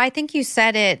 Well, I think you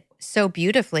said it so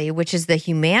beautifully, which is the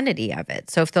humanity of it.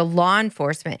 So if the law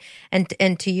enforcement, and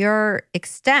to your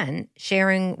extent,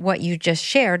 sharing what you just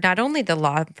shared, not only the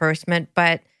law enforcement,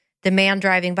 but the man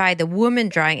driving by, the woman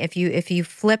driving, if you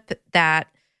flip that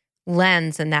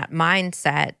lens and that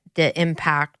mindset, the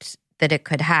impact that it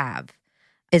could have,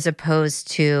 as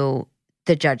opposed to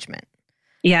the judgment.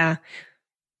 Yeah.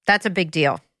 That's a big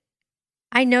deal.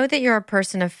 I know that you're a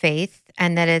person of faith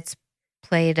and that it's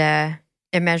played a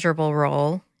immeasurable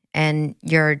role in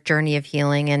your journey of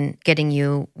healing and getting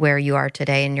you where you are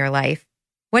today in your life.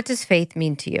 What does faith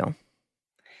mean to you?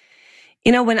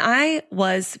 When I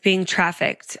was being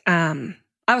trafficked, I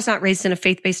was not raised in a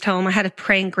faith-based home. I had a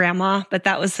praying grandma, but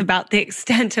that was about the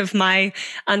extent of my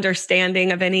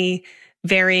understanding of any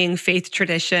varying faith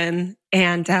tradition.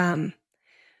 And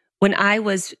when I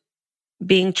was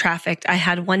being trafficked, I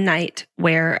had one night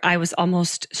where I was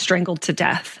almost strangled to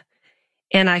death.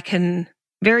 And I can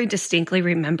very distinctly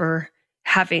remember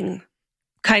having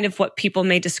kind of what people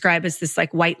may describe as this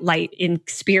white light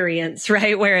experience,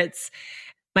 right? Where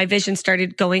my vision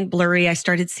started going blurry. I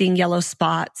started seeing yellow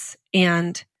spots,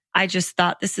 and I just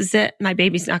thought, this is it. My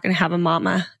baby's not going to have a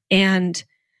mama. And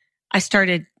I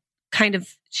started kind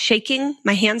of shaking.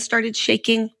 My hands started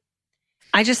shaking.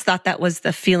 I just thought that was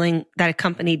the feeling that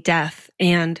accompanied death.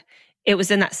 And it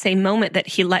was in that same moment that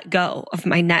he let go of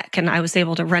my neck and I was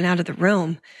able to run out of the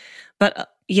room. But,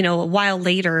 a while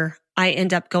later, I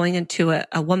ended up going into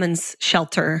a women's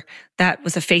shelter that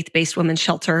was a faith-based women's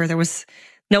shelter. There was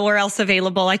nowhere else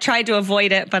available. I tried to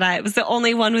avoid it, but it was the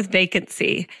only one with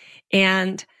vacancy.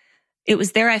 And it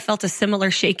was there I felt a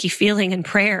similar shaky feeling in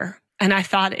prayer. And I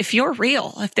thought, if you're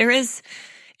real, if there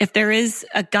is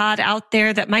a God out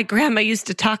there that my grandma used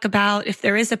to talk about, if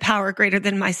there is a power greater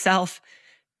than myself,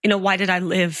 why did I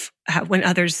live when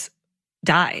others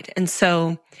died? And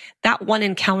so that one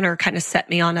encounter kind of set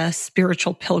me on a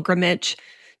spiritual pilgrimage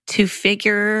to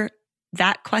figure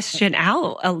that question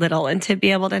out a little and to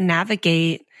be able to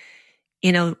navigate,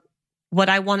 what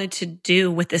I wanted to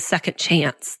do with this second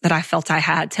chance that I felt I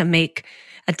had to make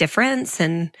a difference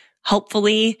and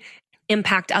hopefully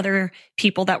impact other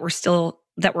people that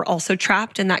were also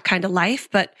trapped in that kind of life,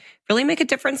 but really make a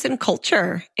difference in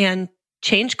culture and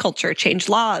change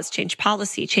laws, change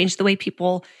policy, change the way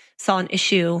people saw an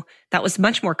issue that was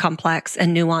much more complex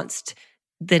and nuanced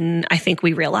than I think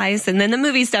we realize. And then the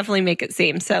movies definitely make it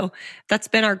seem. So that's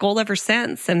been our goal ever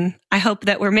since. And I hope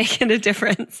that we're making a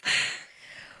difference.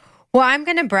 Well, I'm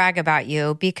going to brag about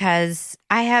you because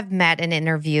I have met and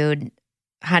interviewed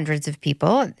hundreds of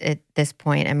people at this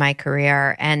point in my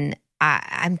career. And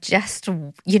I'm just,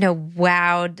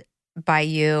 wowed by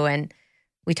you. And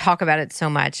we talk about it so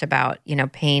much about,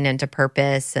 pain into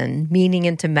purpose and meaning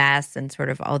into mess and sort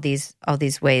of all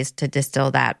these ways to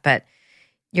distill that. But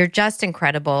you're just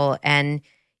incredible. And,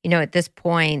 at this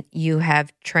point, you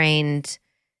have trained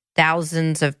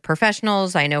thousands of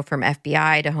professionals. I know from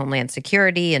FBI to Homeland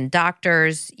Security and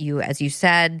doctors. You, as you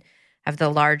said, have the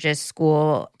largest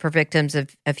school for victims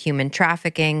of human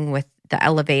trafficking with the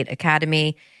Elevate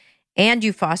Academy. And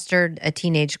you fostered a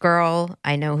teenage girl,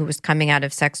 I know, who was coming out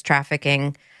of sex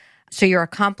trafficking. So your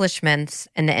accomplishments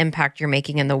and the impact you're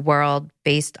making in the world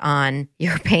based on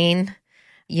your pain,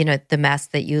 you know, the mess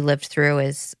that you lived through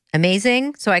is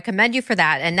amazing. So I commend you for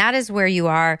that. And that is where you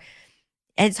are.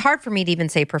 It's hard for me to even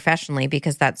say professionally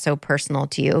because that's so personal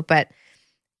to you, but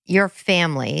your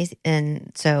family.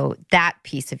 And so that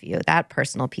piece of you, that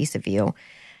personal piece of you,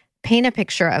 paint a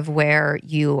picture of where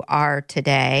you are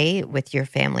today with your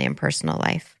family and personal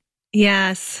life.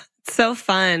 Yes. So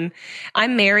fun.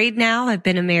 I'm married now. I've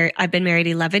been married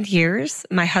 11 years.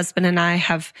 My husband and I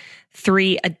have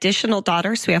 3 additional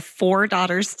daughters. We have 4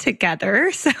 daughters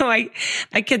together. So my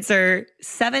kids are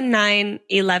 7, 9,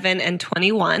 11, and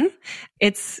 21.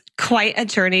 It's quite a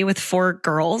journey with 4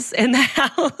 girls in the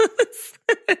house.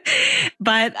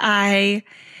 But I'm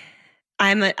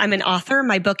an author.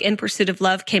 My book, In Pursuit of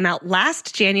Love, came out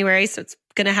last January. So it's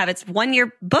going to have its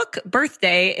 1-year book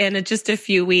birthday in just a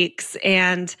few weeks.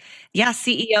 And yeah,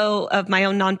 CEO of my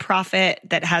own nonprofit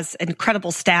that has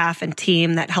incredible staff and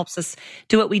team that helps us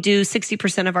do what we do.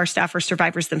 60% of our staff are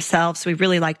survivors themselves. So we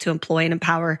really like to employ and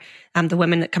empower the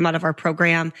women that come out of our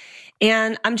program.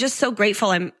 And I'm just so grateful.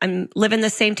 I'm live in the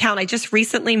same town. I just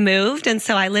recently moved. And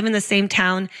so I live in the same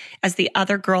town as the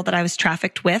other girl that I was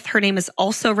trafficked with. Her name is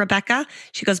also Rebecca.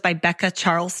 She goes by Becca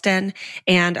Charleston.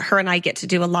 And her and I get to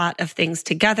do a lot of things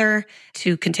together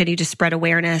to continue to spread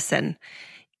awareness.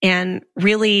 And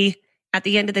really, at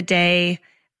the end of the day,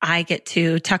 I get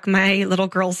to tuck my little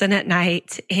girls in at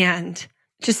night. And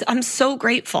just, I'm so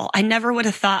grateful. I never would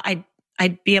have thought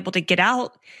I'd be able to get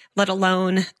out, let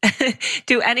alone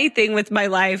do anything with my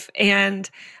life. And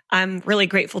I'm really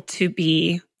grateful to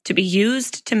be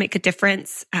used to make a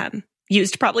difference.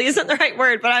 Used probably isn't the right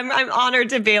word, but I'm honored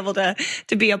to be able to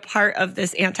be a part of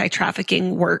this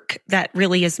anti-trafficking work that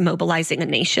really is mobilizing a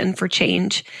nation for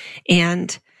change.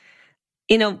 And,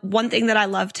 you know, one thing that I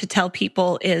love to tell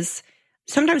people is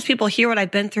sometimes people hear what I've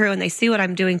been through and they see what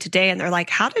I'm doing today and they're like,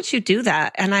 how did you do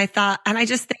that? And I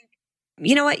just think,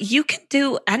 you know what? You can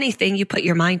do anything you put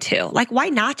your mind to. Like, why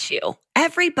not you?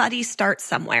 Everybody starts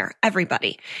somewhere,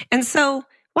 everybody. And so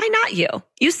why not you?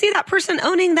 You see that person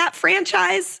owning that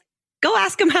franchise? Go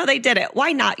ask them how they did it.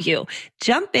 Why not you?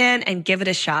 Jump in and give it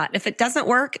a shot. If it doesn't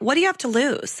work, what do you have to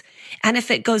lose? And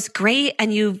if it goes great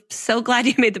and you're so glad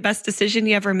you made the best decision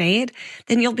you ever made,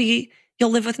 then you'll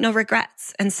live with no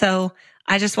regrets. And so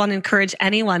I just want to encourage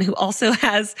anyone who also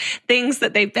has things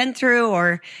that they've been through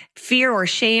or fear or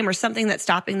shame or something that's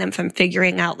stopping them from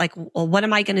figuring out like, well, what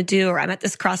am I going to do? Or I'm at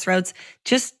this crossroads.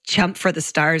 Just jump for the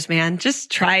stars, man. Just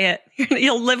try it.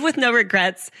 You'll live with no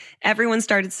regrets. Everyone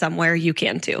started somewhere. You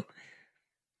can too.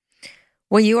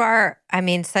 Well, you are,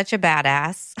 such a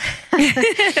badass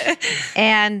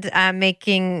and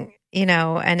making,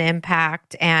 an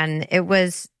impact. And it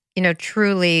was,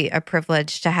 truly a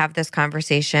privilege to have this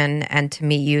conversation and to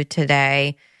meet you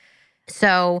today.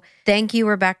 So thank you,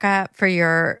 Rebecca, for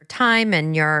your time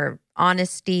and your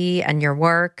honesty and your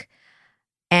work.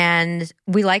 And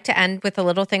we like to end with a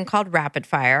little thing called rapid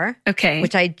fire. Okay.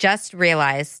 Which I just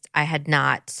realized I had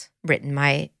not written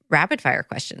my rapid fire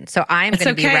question. So I'm going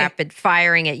to be rapid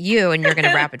firing at you and you're going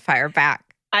to rapid fire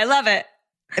back. I love it.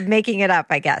 I'm making it up,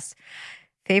 I guess.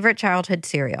 Favorite childhood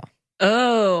cereal?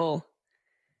 Oh,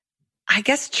 I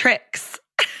guess Trix.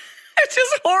 It's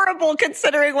just horrible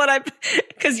considering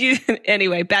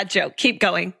anyway, bad joke. Keep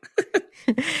going.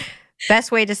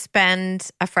 Best way to spend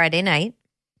a Friday night?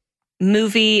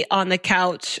 Movie on the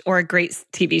couch or a great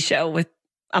TV show with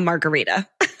a margarita.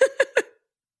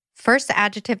 First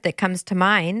adjective that comes to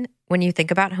mind when you think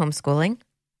about homeschooling?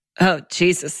 Oh,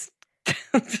 Jesus.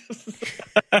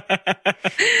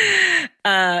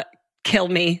 Kill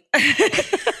me.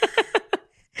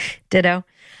 Ditto.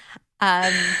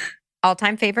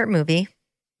 All-time favorite movie?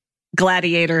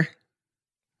 Gladiator.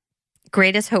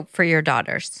 Greatest hope for your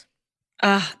daughters?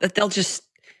 That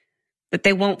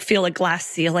they won't feel a glass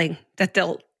ceiling, that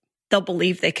they'll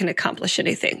believe they can accomplish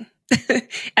anything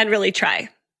and really try.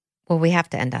 Well, we have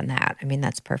to end on that.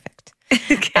 That's perfect.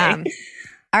 Okay.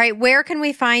 All right. Where can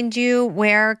we find you?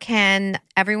 Where can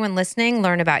everyone listening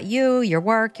learn about you, your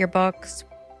work, your books?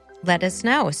 Let us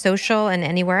know. Social and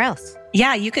anywhere else.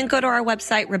 Yeah, you can go to our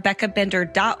website,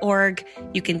 RebeccaBender.org.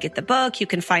 You can get the book. You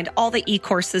can find all the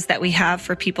e-courses that we have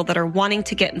for people that are wanting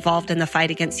to get involved in the fight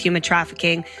against human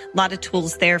trafficking. A lot of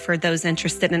tools there for those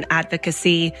interested in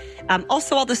advocacy.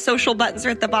 Also, all the social buttons are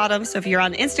at the bottom. So if you're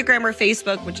on Instagram or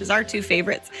Facebook, which is our 2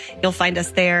 favorites, you'll find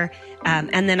us there.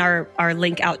 And then our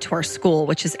link out to our school,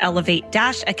 which is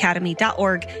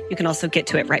elevate-academy.org. You can also get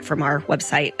to it right from our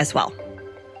website as well.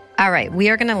 All right, we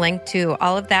are going to link to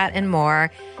all of that and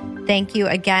more. Thank you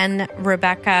again,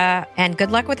 Rebecca, and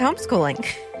good luck with homeschooling.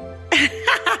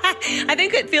 I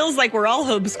think it feels like we're all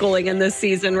homeschooling in this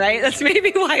season, right? That's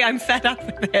maybe why I'm fed up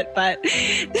with it, but...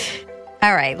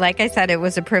 All right, like I said, it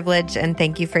was a privilege, and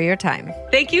thank you for your time.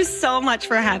 Thank you so much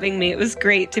for having me. It was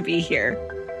great to be here.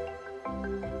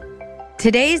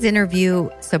 Today's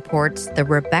interview supports the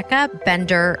Rebecca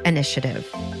Bender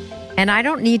Initiative. And I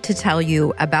don't need to tell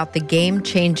you about the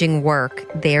game-changing work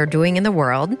they are doing in the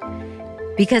world,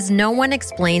 because no one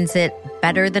explains it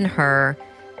better than her,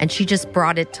 and she just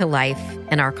brought it to life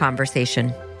in our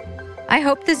conversation. I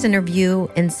hope this interview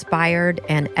inspired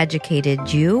and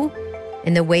educated you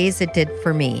in the ways it did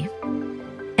for me,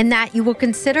 and that you will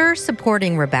consider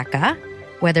supporting Rebecca,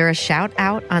 whether a shout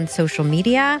out on social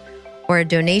media or a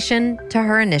donation to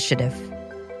her initiative.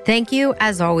 Thank you,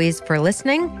 as always, for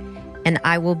listening, and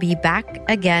I will be back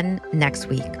again next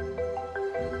week.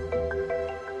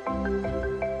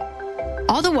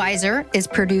 All the Wiser is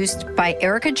produced by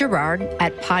Erica Gerard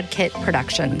at Podkit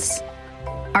Productions.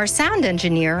 Our sound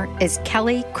engineer is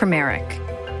Kelly Kramerick,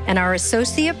 and our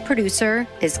associate producer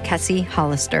is Kessie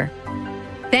Hollister.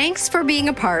 Thanks for being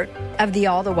a part of the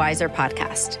All the Wiser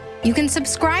podcast. You can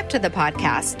subscribe to the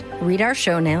podcast, read our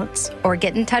show notes, or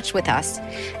get in touch with us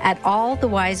at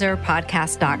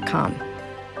allthewiserpodcast.com.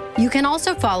 You can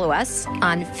also follow us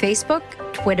on Facebook,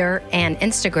 Twitter, and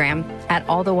Instagram at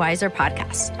All the Wiser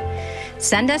Podcast.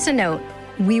 Send us a note.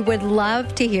 We would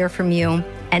love to hear from you.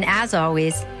 And as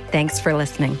always, thanks for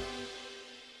listening.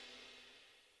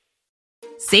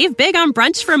 Save big on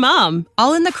brunch for mom,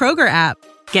 all in the Kroger app.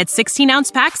 Get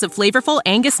 16-ounce packs of flavorful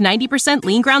Angus 90%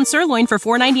 lean ground sirloin for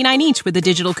 $4.99 each with a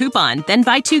digital coupon. Then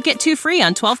buy 2, get 2 free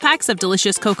on 12 packs of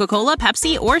delicious Coca-Cola,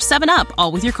 Pepsi, or 7-Up,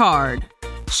 all with your card.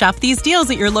 Shop these deals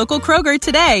at your local Kroger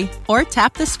today, or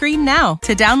tap the screen now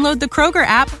to download the Kroger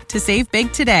app to save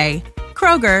big today.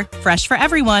 Kroger, fresh for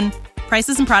everyone.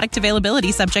 Prices and product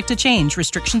availability subject to change.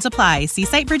 Restrictions apply. See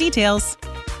site for details.